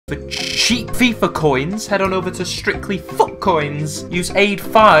For cheap FIFA coins, head on over to Strictly Foot Coins. Use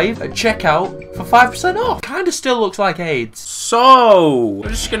AID5 at checkout for 5% off. Kinda still looks like AIDS. So, we're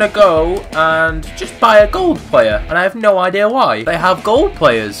just gonna go and just buy a gold player. And I have no idea why. They have gold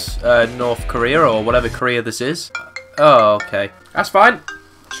players, North Korea or whatever Korea this is. Oh, okay. That's fine.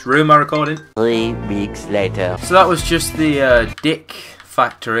 Just ruin my recording. 3 weeks later. So that was just the dick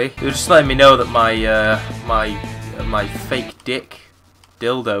factory. It was just letting me know that my fake dick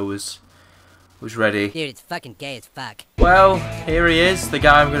dildo was ready. Dude, it's fucking gay as fuck. Well, here he is, the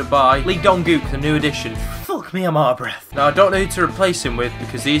guy I'm gonna buy. Lee Dong-gook, the new addition. Fuck me, I'm out of breath. Now I don't know who to replace him with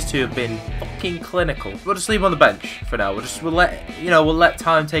because these two have been fucking clinical. We'll just leave him on the bench for now. We'll let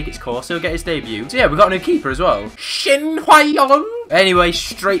time take its course. He'll get his debut. So yeah, we got a new keeper as well. Shin Hwa-young. Anyway,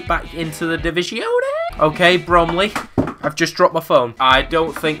 straight back into the division. Okay, Bromley. I've just dropped my phone. I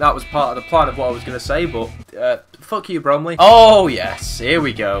don't think that was part of the plan of what I was going to say, but fuck you, Bromley. Oh, yes. Here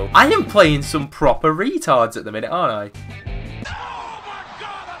we go. I am playing some proper retards at the minute, aren't I? Oh my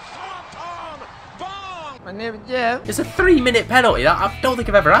god, that's so Bong! My name is Jeff. It's a 3-minute penalty. I don't think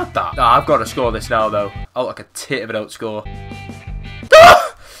I've ever had that. No, I've got to score this now, though. Oh, like a tit if I don't score.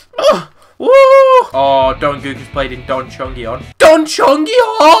 Ah! Oh! Woo! Oh, Dong-gook has played in Don Chongyeon. Don Chongyeon!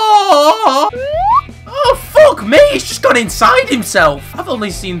 Oh, fuck me! He's just gone inside himself. I've only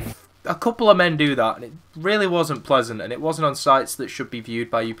seen a couple of men do that, and it really wasn't pleasant, and it wasn't on sites that should be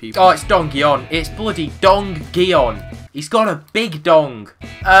viewed by you people. Oh, it's Dong-gyeon. It's bloody Dong-gyeon. He's got a big dong.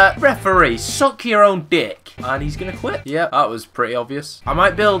 Referee, suck your own dick. And he's gonna quit. Yeah, that was pretty obvious. I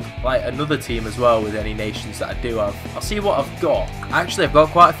might build, like, another team as well with any nations that I do have. I'll see what I've got. Actually, I've got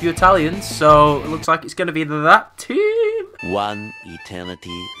quite a few Italians, so it looks like it's gonna be that team. 1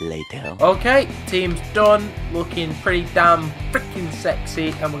 eternity later. Okay, team's done. Looking pretty damn freaking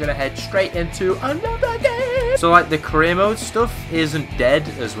sexy. And we're gonna head straight into another game. So, like, the career mode stuff isn't dead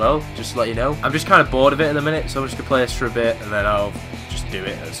as well, just to let you know. I'm just kind of bored of it at the minute, so I'm just gonna play this for a bit, and then I'll just do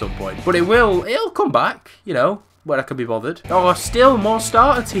it at some point. But it'll come back, you know, when I can be bothered. Oh, still more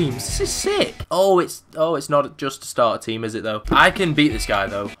starter teams. This is sick. Oh, it's not just a starter team, is it, though? I can beat this guy,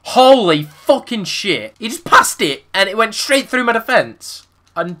 though. Holy fucking shit. He just passed it, and it went straight through my defense.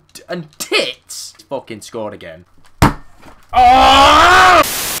 And tits. Fucking scored again. Oh!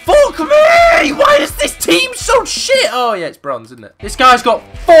 Fuck me! Why is this team so shit? Oh, yeah, it's bronze, isn't it? This guy's got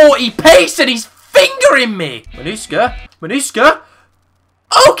 40 pace, and he's fingering me. Manuska.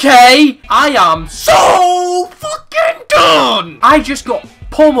 Okay, I am so fucking done. I just got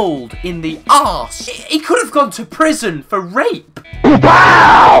pummeled in the arse. He could have gone to prison for rape.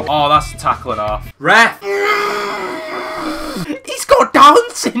 Wow! Oh, that's a tackle and a half. Ref. He's got Down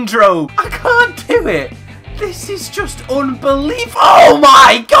syndrome. I can't do it. This is just unbelievable. Oh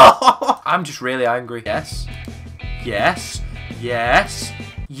my god. I'm just really angry. Yes.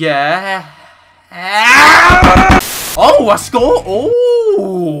 Yeah. Oh, I score!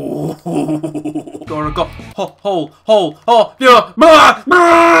 Oh! Gotta go. Hole. Oh, yeah.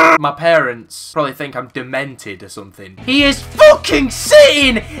 My parents probably think I'm demented or something. He is fucking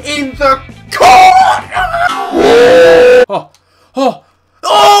sitting in the corner! Oh!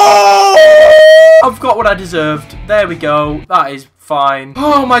 I've got what I deserved. There we go. That is fine.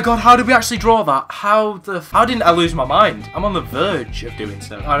 Oh my god, how did we actually draw that? How didn't I lose my mind? I'm on the verge of doing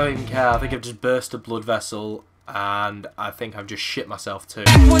so. I don't even care. I think I've just burst a blood vessel. And I think I've just shit myself too.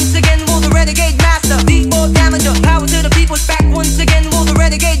 Once again, will the renegade master. D4 damage, power to the people's back. Once again, will the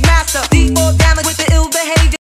renegade master. D4 damage with the ill behavior.